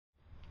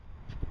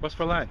What's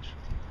for lunch?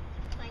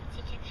 Fried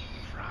chicken.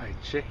 Fried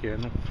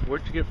chicken?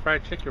 Where'd you get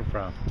fried chicken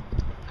from?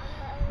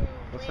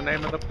 What's the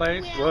name of the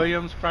place? Will-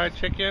 Williams Fried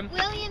Chicken?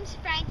 Williams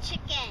Fried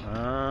Chicken.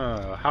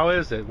 Oh, how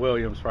is it,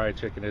 Williams Fried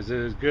Chicken? Is it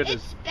as good as...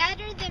 It's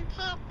better than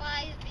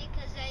Popeyes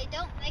because they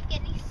don't make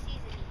any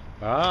seasoning.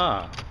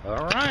 Ah,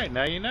 all right,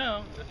 now you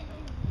know.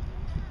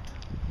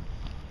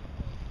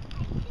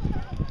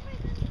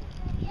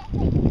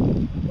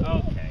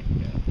 Okay,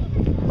 good.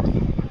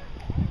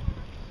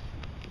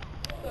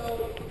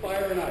 So,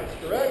 fire and ice,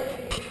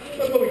 correct?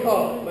 That's what we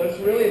call it, but it's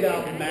really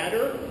about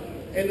matter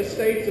and the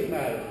states of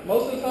matter.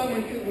 Most of the time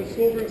when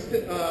school groups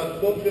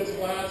book this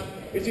class,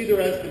 it's either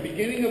at the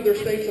beginning of their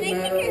states of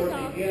matter or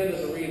at the end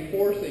as a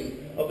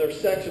reinforcing of their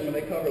section when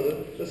they cover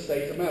the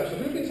states of matter. So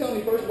who can tell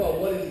me, first of all,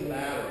 what is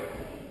matter?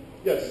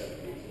 Yes?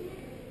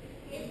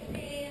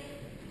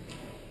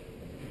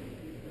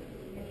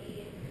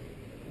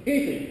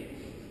 Anything,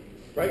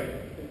 right?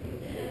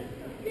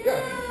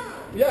 Yeah.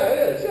 Yeah,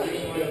 it is. Yeah.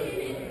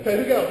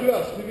 Okay, who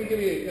else? Who can give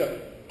me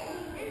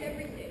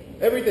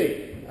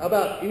everything. How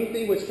about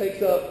anything which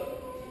takes up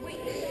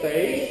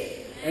space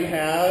and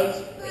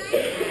has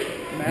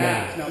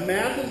mass? Now,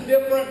 mass is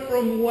different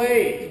from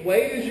weight.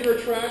 Weight is your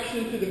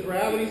attraction to the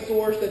gravity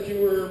source that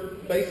you were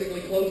basically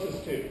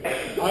closest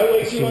to. I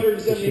weigh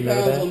 270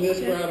 pounds on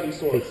this gravity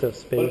source.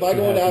 But if I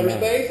go into outer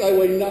space, I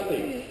weigh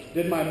nothing.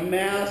 Did my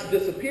mass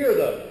disappear,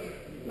 though?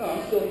 No,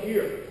 I'm still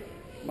here.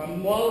 My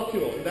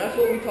molecules. That's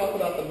what we talk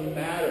about, the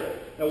matter.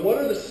 Now, what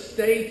are the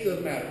states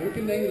of matter? Who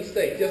can name the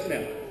states? Yes,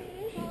 ma'am.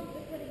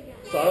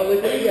 Solid,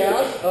 liquid, and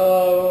gas.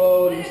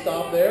 Oh, do you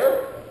stop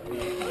there?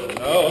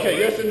 No. Okay,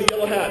 yes, in the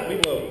yellow hat. We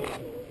will.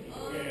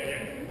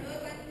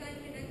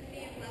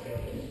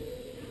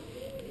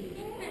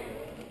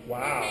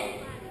 Wow.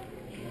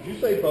 Did you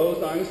say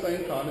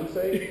Bose-Einstein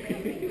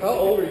condensate? How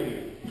old are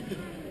you?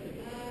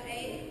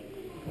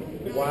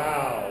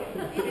 Wow.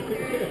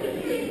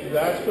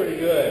 That's pretty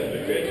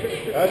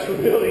good. That's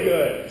really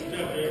good.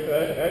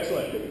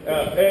 Excellent.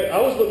 And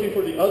I was looking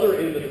for the other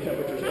end of the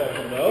temperature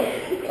spectrum, though.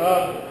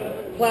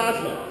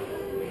 Plasma.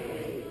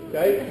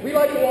 Okay? We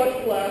like to watch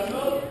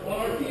plasma on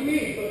our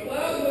TVs, but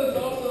plasma is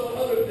also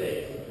other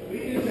things. We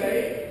can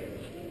take,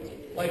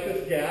 like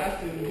this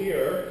gas in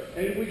here,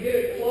 and if we get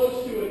it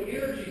close to an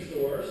energy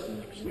source,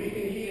 we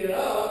can heat it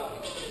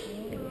up,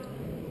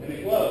 and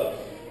it glows.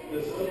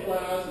 This is a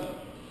plasma.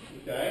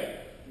 Okay?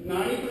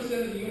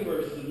 90% of the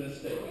universe is in this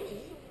state.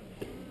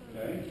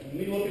 Okay? When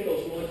we look at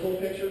those really cool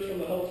pictures from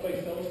the Hubble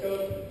Space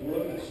Telescope, we're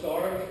looking at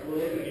stars, we're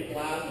looking at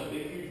plasma,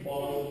 big huge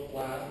balls of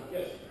plasma.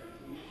 Yes?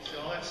 See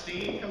all that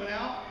steam coming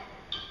out?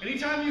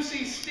 Anytime you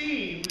see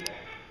steam,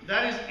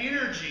 that is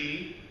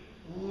energy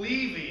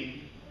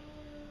leaving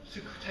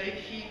to take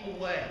heat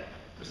away.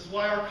 This is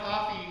why our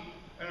coffee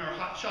and our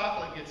hot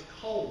chocolate gets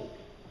cold.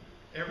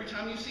 Every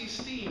time you see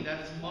steam,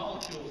 that is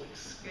molecules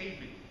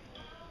escaping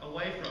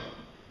away from it.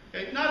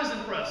 Okay, not as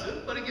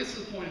impressive, but it gets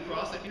the point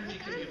across that energy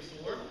can be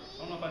absorbed. I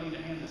don't know if I need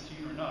to hand this to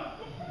you or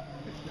not.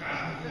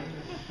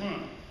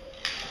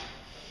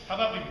 How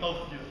about we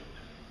both do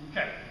it?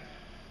 Okay.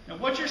 Now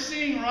what you're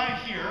seeing right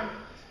here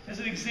is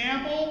an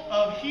example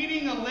of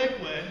heating a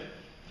liquid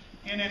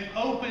in an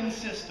open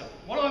system.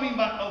 What do I mean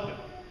by open?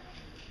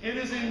 It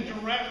is in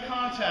direct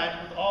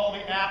contact with all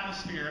the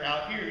atmosphere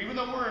out here. Even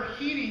though we're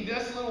heating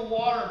this little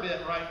water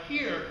bit right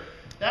here,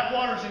 that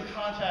water is in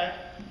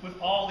contact with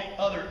all the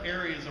other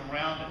areas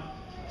around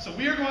it. So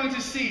we are going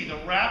to see the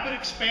rapid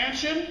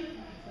expansion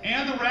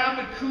and the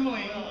rapid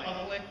cooling of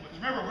the liquids.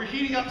 Remember, we're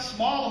heating up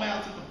small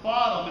amounts at the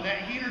bottom, and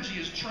that energy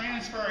is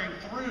transferring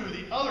through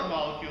the other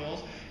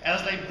molecules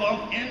as they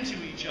bump into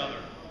each other.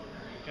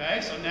 Okay,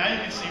 so now you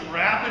can see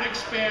rapid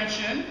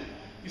expansion.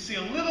 You see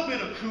a little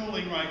bit of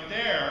cooling right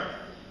there.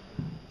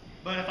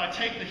 But if I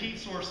take the heat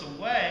source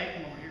away,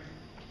 come over here,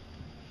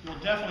 you'll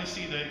definitely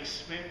see the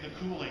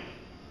cooling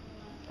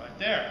right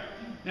there.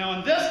 Now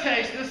in this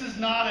case, this is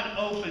not an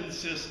open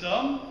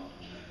system.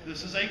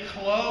 This is a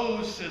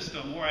closed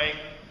system, or a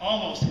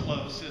almost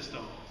closed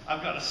system.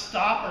 I've got a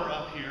stopper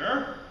up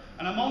here,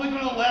 and I'm only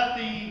going to let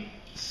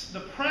the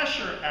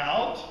pressure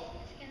out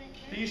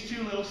these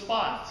two little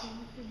spots.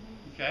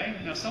 Okay?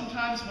 Now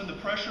sometimes when the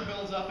pressure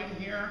builds up in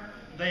here,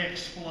 they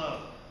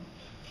explode.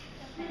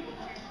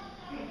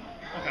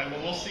 Okay,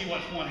 well we'll see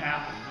which one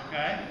happens,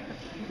 okay?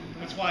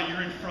 That's why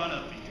you're in front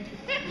of me.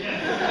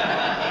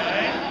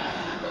 Okay?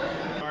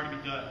 Already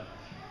be done.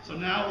 So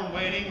now we're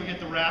waiting, we get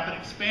the rapid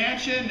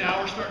expansion, now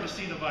we're starting to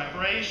see the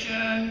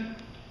vibration.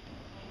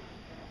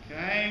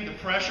 Okay, the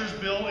pressure's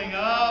building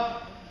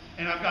up,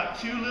 and I've got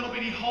two little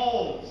bitty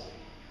holes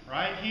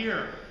right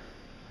here.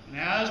 And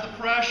as the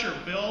pressure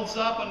builds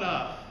up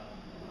enough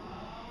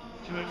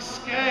to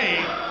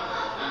escape,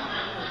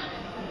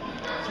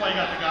 that's why you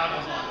got the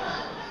goggles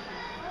on.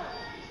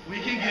 We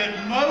can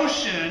get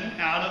motion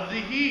out of the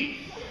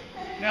heat.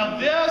 Now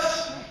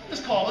this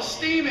is called a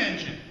steam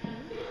engine.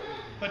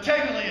 But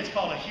technically it's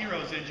called a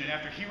Hero's engine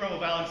after Hero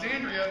of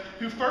Alexandria,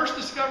 who first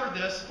discovered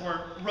this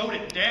or wrote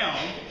it down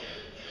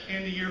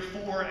in the year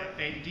 4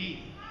 AD.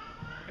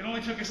 It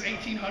only took us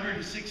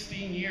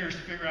 1,816 years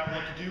to figure out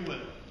what to do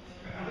with it.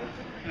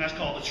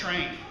 called the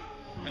train.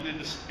 And then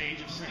the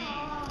age of steam.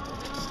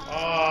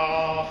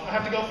 I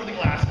have to go for the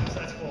glasses.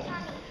 That's cool.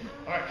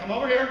 All right, come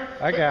over here.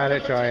 I got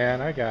it, Joyanne.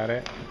 I got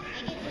it. I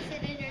get to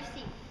sit in her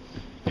seat.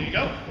 There you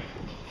go.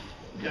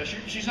 Yeah,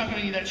 she's not going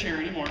to need that chair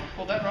anymore.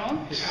 Hold that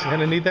wrong. She's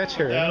gonna need that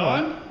chair. Put that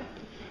on.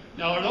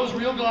 Now, are those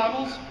real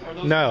goggles? Or are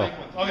those No. fake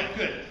ones? Okay,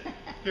 good.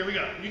 Here we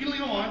go. You can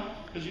leave them on,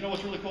 because you know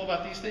what's really cool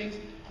about these things?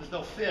 Is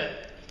they'll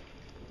fit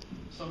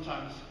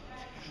sometimes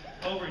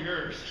over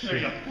yours. There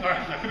you go. All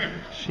right, now come here.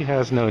 She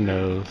has no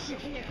nose.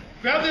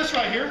 Grab this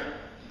right here.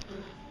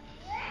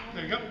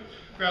 There you go.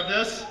 Grab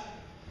this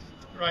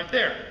right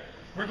there.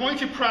 We're going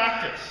to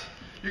practice.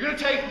 You're going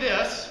to take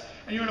this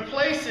and you're going to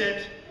place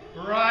it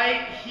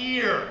right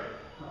here.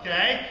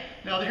 Okay?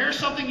 Now here's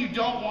something you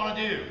don't want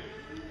to do.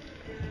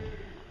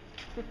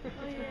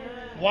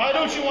 Why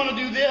don't you want to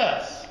do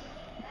this?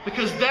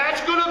 Because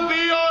that's going to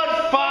be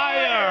on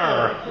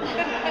fire.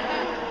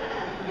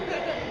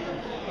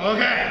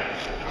 Okay.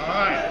 All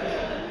right.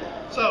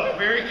 So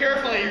very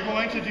carefully, you're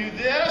going to do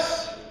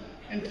this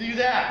and do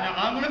that. Now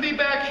I'm going to be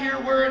back here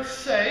where it's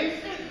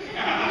safe.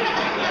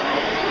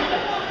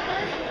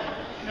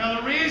 Now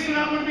the reason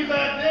I'm going to be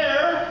back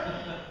there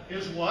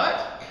is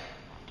what?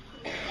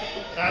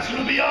 That's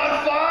going to be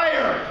on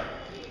fire.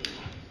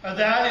 And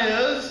that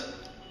is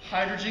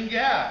hydrogen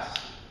gas.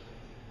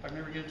 If I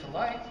never get it to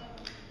light.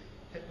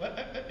 Let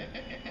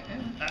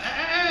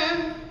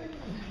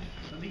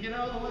me get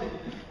out of the way.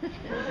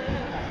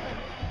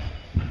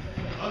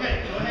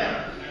 Okay, go ahead.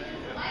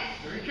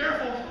 Very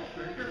careful.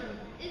 Very careful.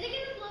 Is it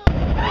going to blow?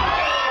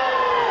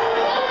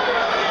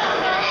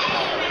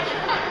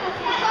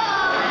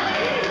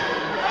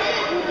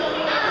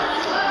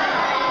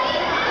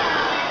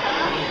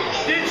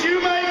 Did you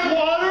make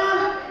water?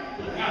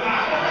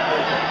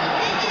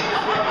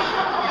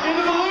 In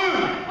the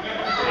balloon.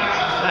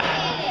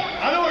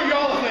 I know what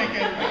y'all are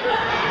thinking.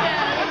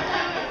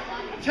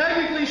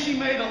 Technically, she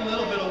made a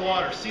little bit of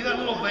water. See that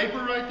little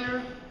vapor right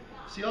there?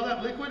 See all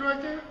that liquid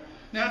right there?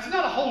 Now, it's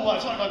not a whole lot.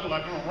 It's not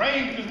like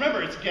rain, because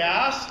remember, it's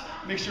gas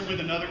mixture with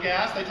another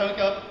gas. They take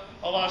up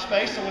a lot of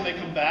space, so when they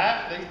come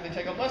back, they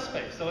take up less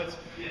space. So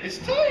it's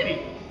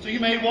tiny. So you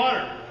made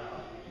water.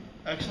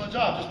 Excellent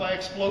job, just by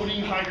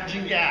exploding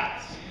hydrogen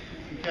gas.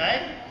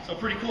 Okay? So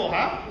pretty cool,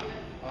 huh?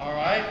 All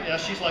right. Yeah,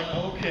 she's like,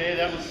 okay,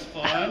 that was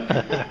fun.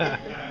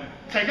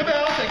 Take a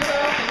bow, take a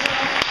bow, take a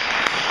bow.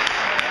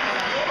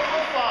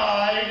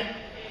 Liquefied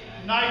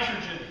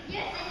nitrogen.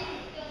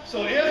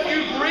 So if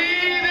you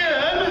breathe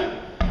in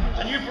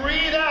and you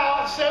breathe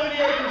out,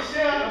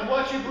 78% of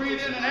what you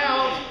breathe in and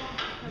out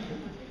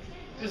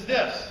is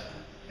this.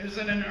 It is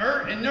an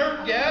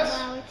inert gas,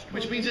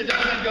 which means it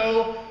doesn't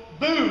go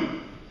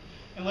boom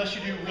unless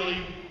you do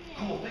really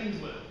cool things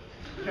with it.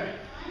 Okay.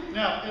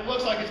 Now, it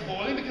looks like it's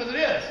boiling because it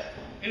is.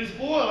 It is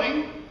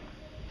boiling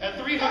at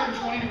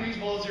 320 degrees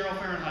below 0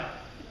 Fahrenheit.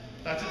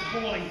 That's its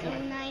boiling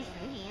point. Nice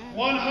in here.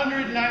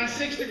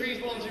 196 degrees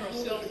below 0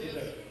 Celsius.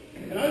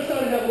 And I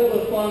decided to have a little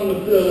bit of fun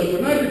with the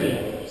liquid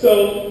nitrogen.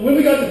 So when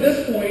we got to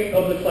this point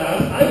of the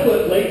class, I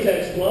put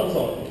latex gloves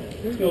on.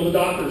 You know, the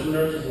doctors and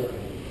nurses wear.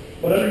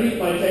 But underneath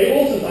my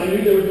table, since I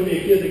knew there was going to be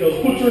a kid that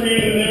goes, put your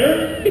hand in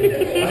there,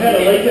 I had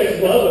a latex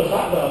glove with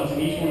hot dogs in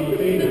each one of the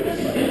fingers.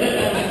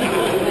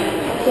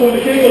 So when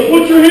the kid goes,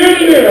 put your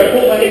hand in there, I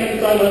pull my hand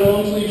inside my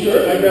long sleeve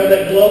shirt, I grab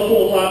that glove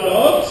full of hot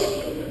dogs,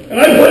 and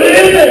I put it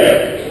in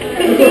there.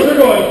 And of course they're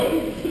going,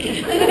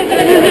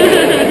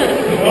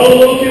 and all the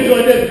little kids are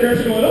like that, the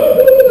parents are going, oh,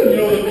 and you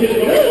know, the kids are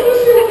going, oh,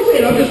 let's see,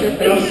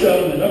 and I'm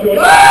selling it. I'm going,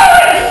 ah,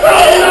 it's so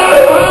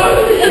not hot!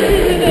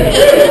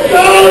 It's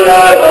so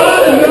not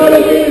hot! And no one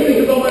can do anything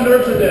because all my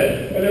nerves are dead.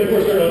 And then, of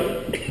course, they're like,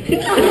 okay.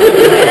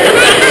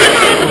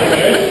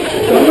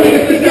 So I'm going to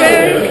get this out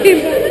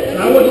there. And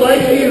I would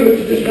like you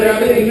to just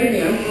grab it in your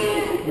hand.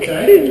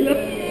 Okay?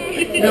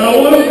 Now, I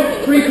want to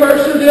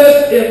precursor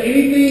this. If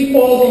anything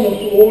falls on the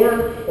floor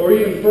or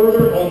even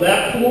further on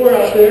that floor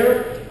out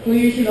there,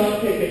 please do not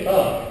pick it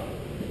up.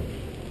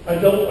 I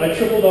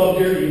triple dog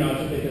dare you not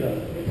to pick it up.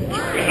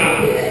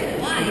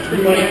 You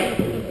like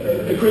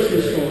the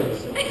Christmas stories.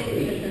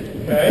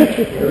 Okay?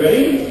 You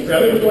ready?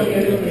 Grab it with one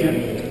hand in one hand.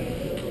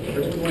 Grab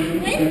it with one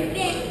hand.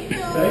 Okay?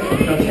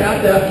 Now tap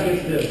that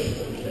against this.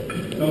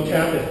 No,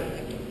 tap it.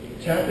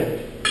 Tap it.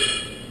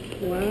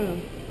 Wow.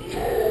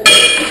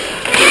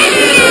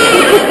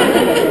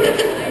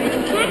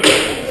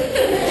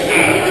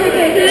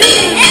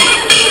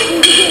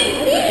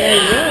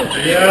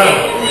 Yeah.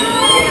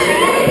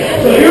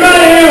 So here I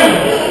am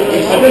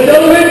at this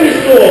elementary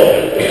school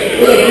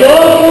with a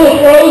glove full of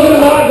frozen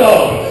hot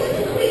dogs.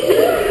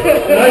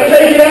 And I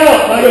take it out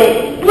and I go,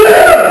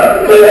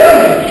 blam, blam,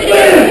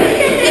 blam.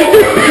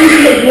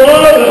 Using the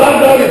glove, the hot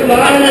dog is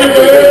flying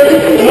everywhere,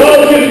 and all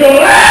the kids go,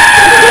 ah!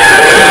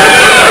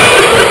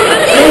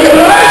 And we go,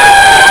 ah!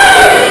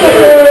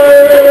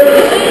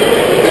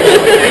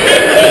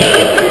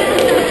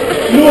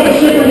 You know what the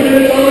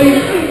superintendent told me?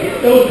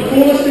 That was the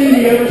coolest thing he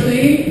ever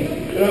seen,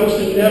 and I was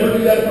to never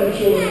do that in front of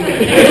children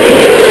again.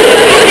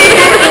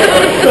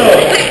 So,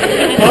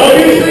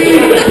 obviously,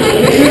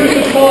 here's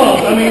the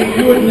cost. I mean,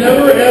 you would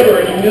never, ever,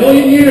 in a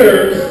million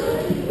years,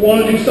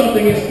 want to do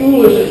something as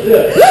foolish as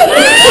this.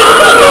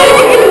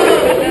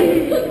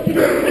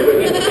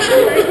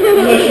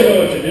 Unless you know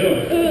what you're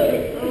doing.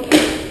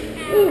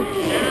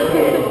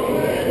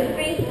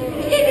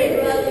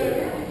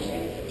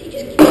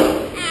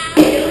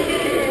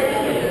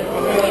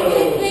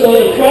 So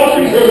the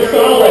properties of the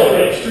solid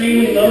at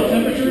extremely low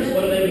temperatures,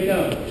 what do they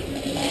become?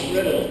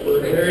 Brittle.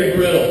 Very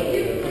brittle.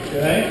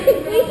 Okay?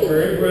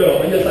 Very brittle.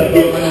 I guess I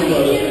broke my own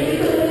level.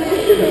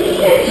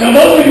 Now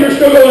most of you are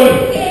still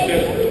going,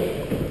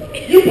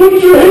 you put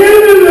your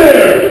hand in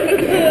there!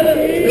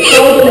 It's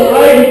called the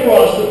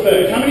Leidenfrost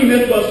effect. How many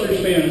Mythbusters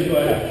fans do I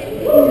have?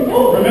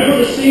 Remember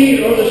the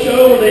scene or the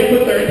show where they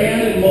put their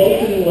hand in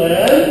molten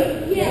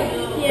lead? Yeah.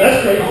 That's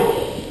crazy.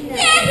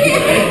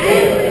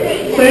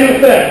 Same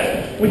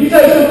effect. When you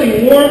take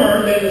something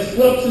warmer than the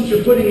substance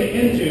you're putting it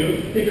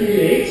into, it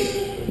creates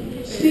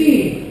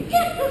steam,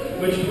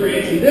 which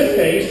creates, in this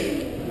case,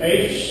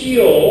 a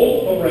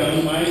shield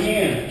around my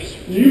hand.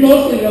 You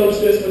mostly notice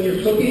this when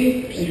you're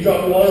cooking and you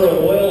drop water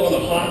or oil on a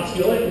hot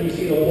skillet and you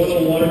see the oil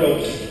and water go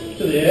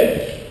to the edge.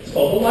 It's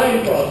called the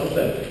Leidenfrost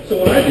effect. So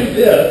when I do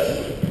this,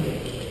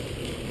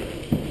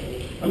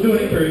 I'm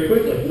doing it very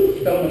quickly.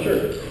 Got on my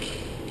shirt.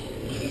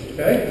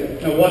 Okay?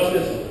 Now watch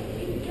this one.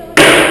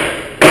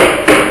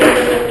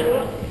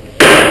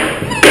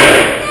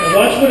 Now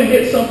watch when it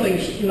hits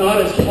something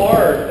not as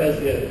hard as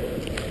it.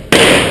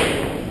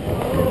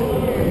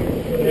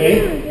 Okay?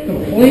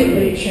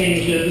 Completely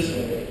changes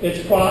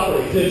its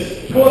properties.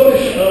 Its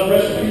coefficient of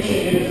restitution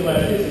and its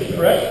elasticity,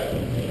 correct?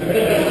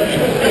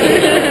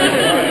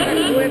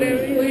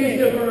 Please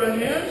give her a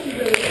hand. She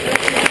did an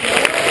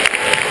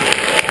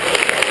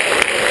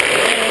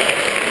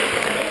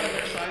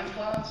Their science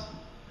class?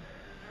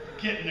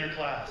 Get in their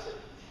class.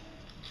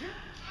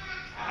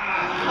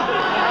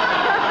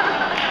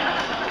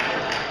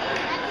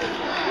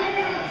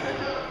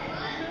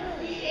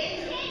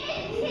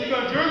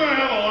 Because you're going to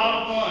have a lot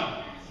of fun.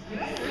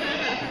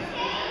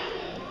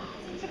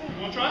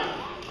 You want to try?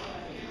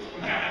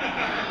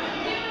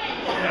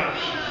 Yeah.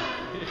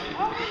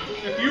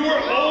 If you were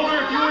older,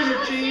 if you were in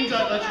your teens,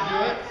 I'd let you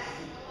do it.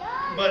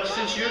 But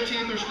since your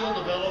teeth are still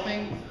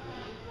developing,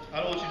 I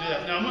don't want you to do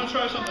that. Now I'm going to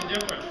try something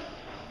different.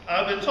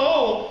 I've been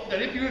told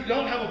that if you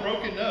don't have a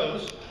broken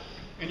nose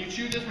and you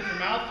chew this with your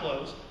mouth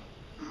closed,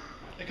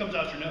 it comes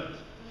out your nose.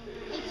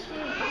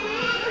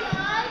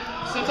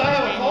 Since I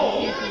have a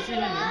cold,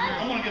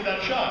 I'm going to give that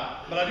a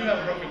shot. But I do have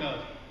a broken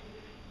nose.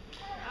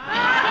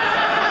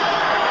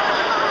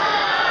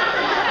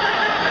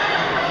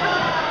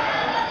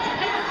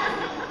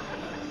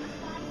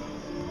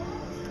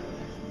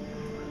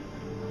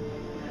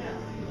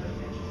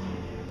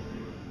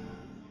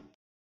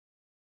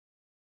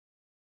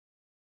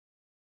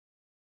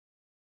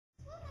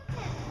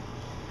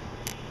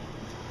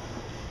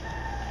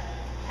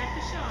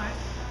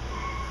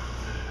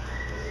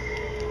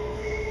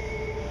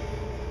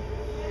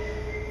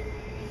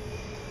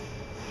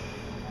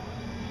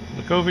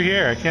 Look over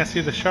here. I can't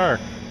see the shark.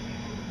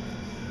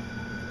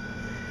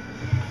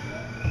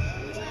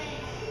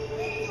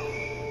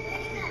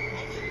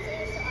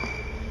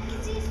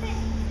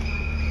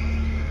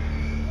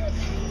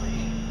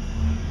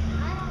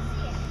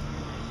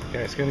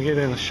 Okay, it's gonna get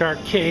in the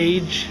shark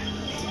cage.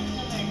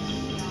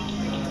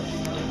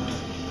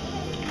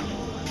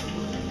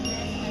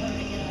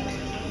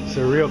 It's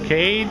a real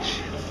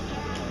cage.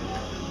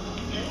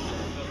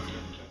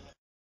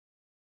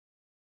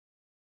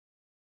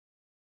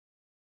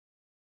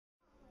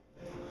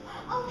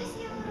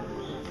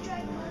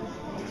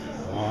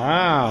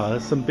 Wow,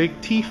 that's some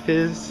big teeth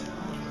fizz.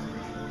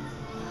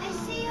 I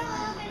see a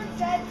little bit of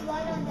dried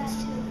blood on that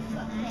tooth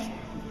up there.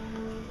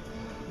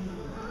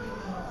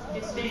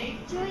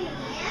 Joyanne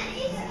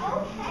is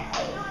okay.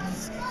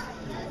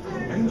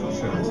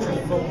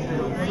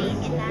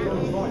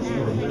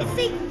 It's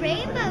like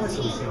rainbow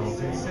teeth.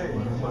 This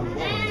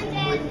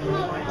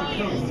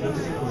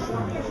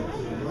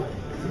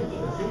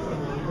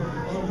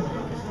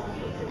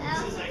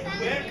is a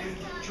quick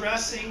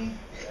dressing.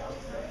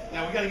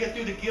 Now we got to get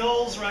through the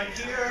gills right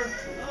here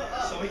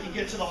so we can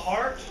get to the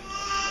heart.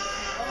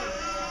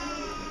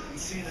 You can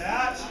see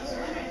that.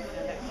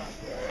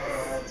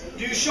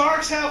 Do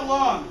sharks have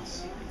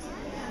lungs?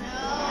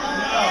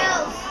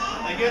 No.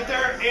 They get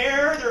their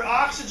air, their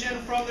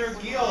oxygen from their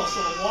gills.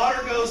 So the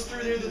water goes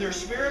through either their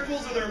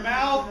spiracles or their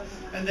mouth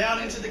and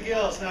down into the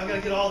gills. Now I've got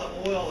to get all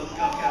the oil and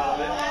gunk out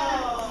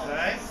of it.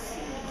 Okay?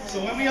 So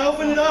when we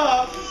open it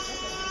up,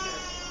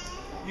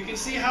 you can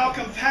see how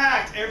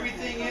compact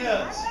everything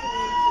is.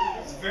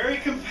 It's very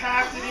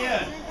compacted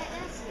in.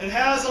 It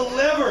has a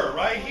liver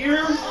right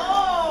here.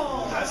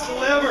 That's the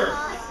liver.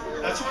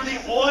 That's where the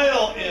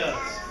oil is.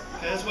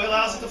 Okay, that's what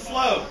allows it to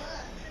float.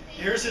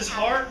 Here's his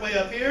heart way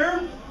up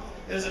here.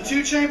 It is a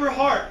two-chamber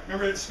heart.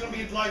 Remember, it's going to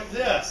be like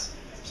this.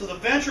 So the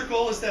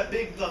ventricle is that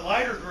big, the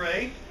lighter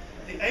gray.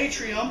 The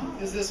atrium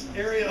is this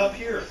area up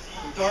here,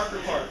 the darker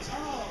parts.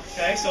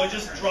 Okay, so it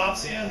just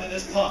drops in and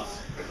this pumps.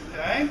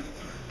 Okay,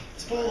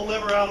 let's pull the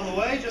liver out of the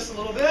way just a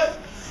little bit.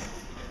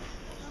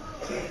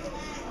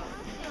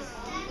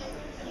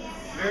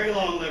 Very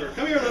long liver.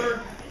 Come here,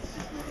 liver.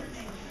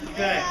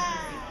 Okay.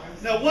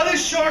 Now, what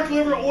is shark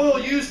liver oil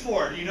used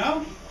for? Do you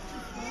know?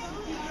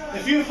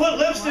 If you put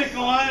lipstick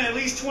on at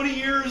least 20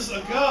 years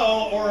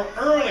ago or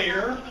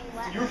earlier,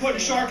 you were putting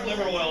shark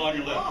liver oil on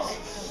your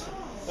lips.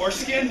 Or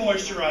skin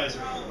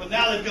moisturizer. But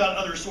now they've got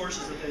other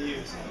sources that they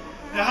use.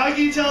 Now, how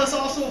can you tell it's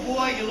also a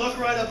boy? You look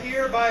right up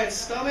here by its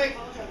stomach,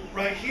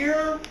 right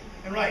here,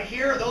 and right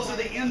here. Those are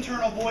the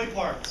internal boy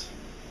parts.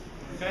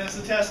 Okay, that's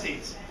the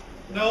testes.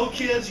 No,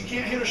 kids, you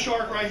can't hit a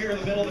shark right here in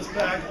the middle of its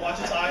back and watch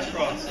its eyes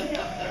cross. It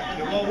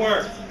won't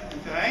work.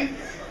 Okay?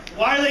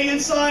 Why are they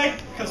inside?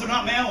 Because they're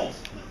not mammals.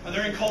 And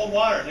they're in cold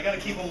water. They got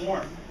to keep them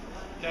warm.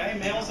 Okay?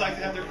 Mammals like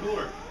to have their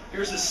cooler.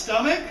 Here's the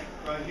stomach,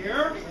 right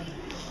here.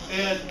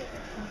 And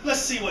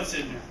let's see what's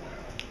in there.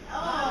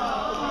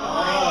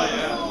 Oh,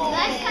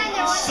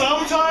 yeah.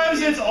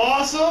 Sometimes it's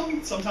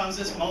awesome. Sometimes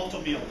it's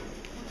multi-meal.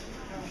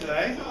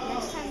 Okay?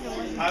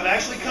 I've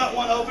actually cut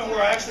one open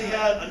where I actually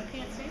had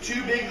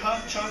 2 big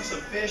chunks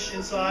of fish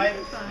inside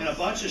and a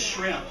bunch of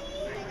shrimp.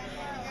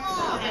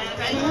 All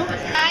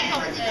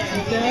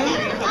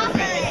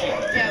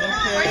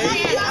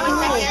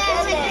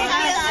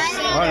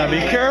right, now be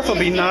careful.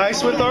 Be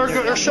nice with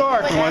our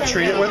shark. We want to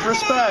treat it with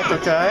respect,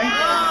 okay?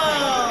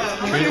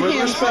 Treat it with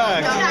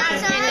respect.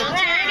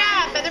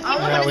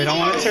 Yeah, we don't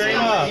want to tear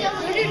him up.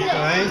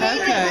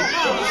 Okay?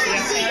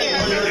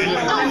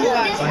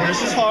 So here's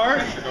his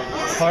heart.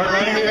 Heart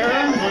right here.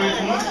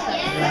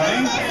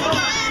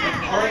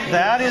 Okay.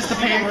 That is the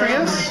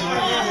pancreas.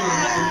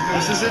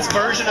 This is its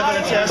version of an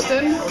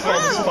intestine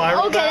called the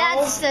spiral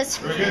valve. That's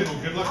Good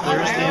luck.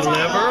 There's the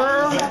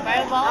liver.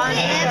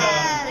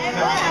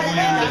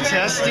 The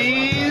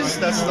testes.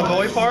 That's the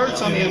boy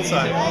parts on the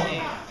inside.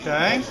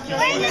 Okay?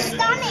 Where's the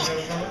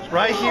stomach?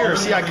 Right here.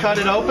 See, I cut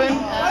it open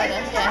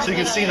so you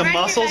can see the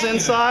muscles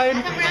inside.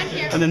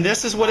 And then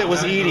this is what it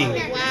was eating.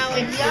 Wow,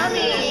 it's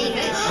yummy.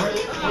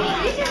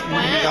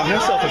 Got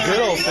himself a good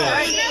old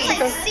fish.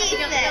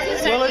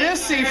 Well, it is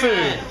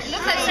seafood.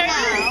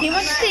 He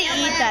wants to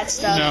eat that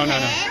stuff. No.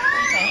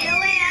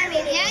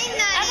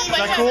 Is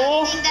that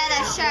cool?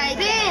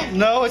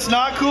 No, it's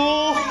not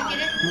cool.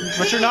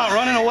 But you're not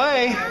running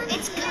away.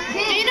 It's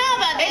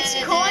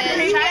cool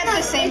and creepy at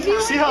the same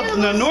time. See how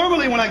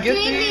normally when I get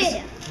these,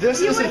 this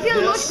isn't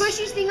this.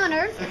 Squishiest thing on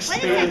earth?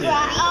 Expanded.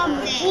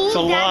 It's a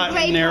lot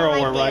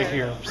narrower right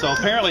here. So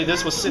apparently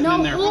this was sitting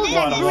in there for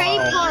quite a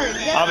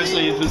while.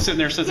 Obviously it's been sitting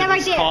there since it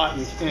was caught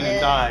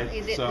and died.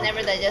 So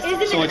Never digested.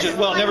 it just,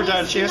 well, it never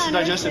had a chance to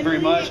digest it very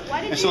much,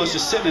 and so it's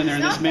just sitting in there,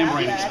 and this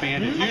membrane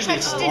expanded. Usually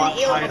it's a lot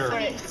tighter.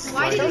 I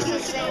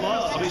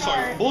mean,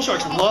 sorry, bull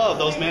sharks love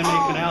those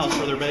man-made canals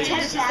for their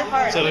babies.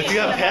 So if you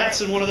have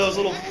pets in one of those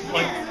little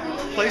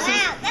places,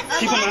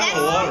 keep them out of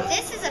the water.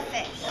 This is a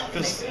fish.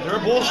 Because they're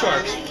bull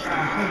sharks,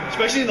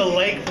 especially in the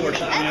lake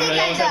portion. You know, they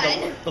always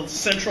have the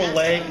central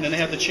lake, and then they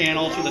have the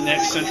channel to the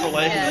next central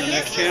lake, and then the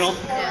next channel.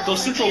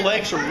 Those central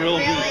lakes are real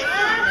deep,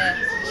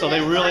 so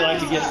they really like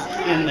to get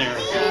in there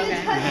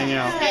and hang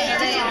out.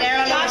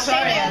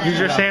 Use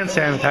your hand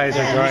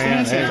sanitizer,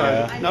 Joyanne. There you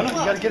go. No, you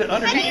got to get it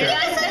underneath there.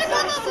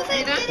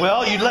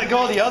 Well, you let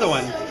go of the other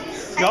one.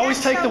 You always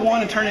take the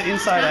one and turn it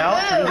inside out.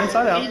 Turn it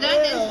inside out.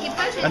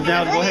 And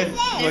now go ahead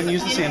and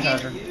use the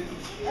sanitizer.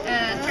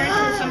 Turn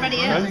to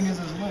somebody else.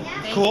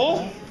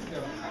 Cool?